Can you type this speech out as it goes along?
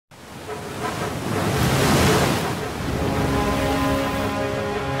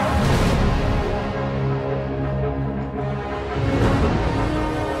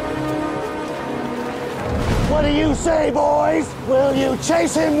Okay, boys, will you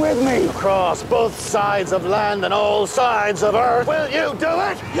chase him with me? Across both sides of land and all sides of earth. Will you do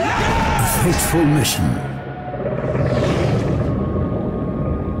it? A fateful mission.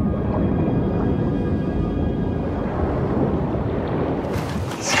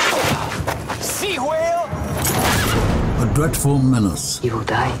 Sea whale! A dreadful menace. He will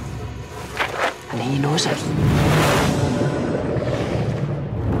die. And he knows it.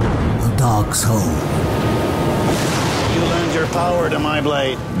 A dark soul. You lend your power to my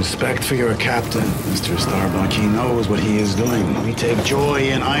blade. Respect for your captain, Mr. Starbuck. He knows what he is doing. We take joy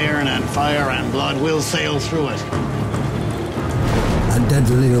in iron and fire and blood. We'll sail through it. A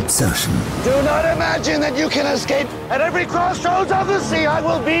deadly obsession. Do not imagine that you can escape. At every crossroads of the sea, I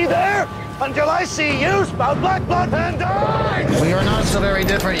will be there until I see you spout black blood and die! We are not so very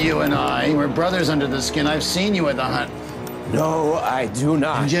different, you and I. We're brothers under the skin. I've seen you at the hunt. No, I do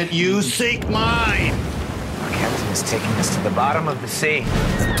not. And yet you seek mine. Our captain is taking us to the bottom of the sea.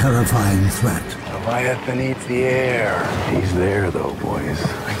 A terrifying threat. Leviathan eats the air. He's there, though, boys.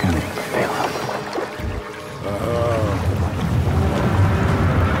 I can feel him.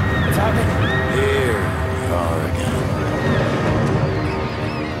 What's happening? Here we are again.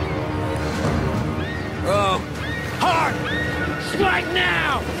 Hard! Strike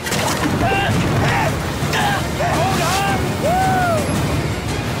now! Hold on! Woo!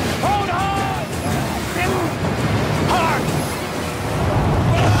 Hold on! Hard!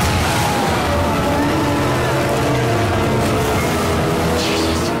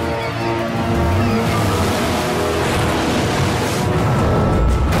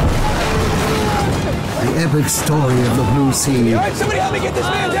 The epic story of the Blue Sea. All right, somebody help me get this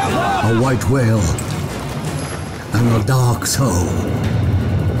man down low! A white whale. And a dark soul.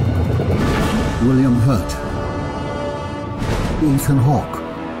 William Hurt. Ethan Hawke.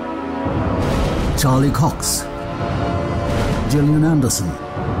 Charlie Cox. Gillian Anderson.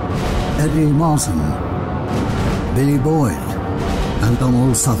 Eddie Martin. Billy Boyd. And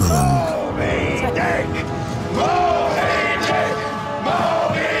Donald Sutherland. Moby Dick! Moby Dick!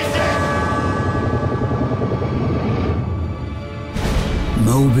 Moby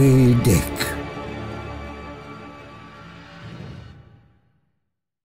Dick! Moby Dick.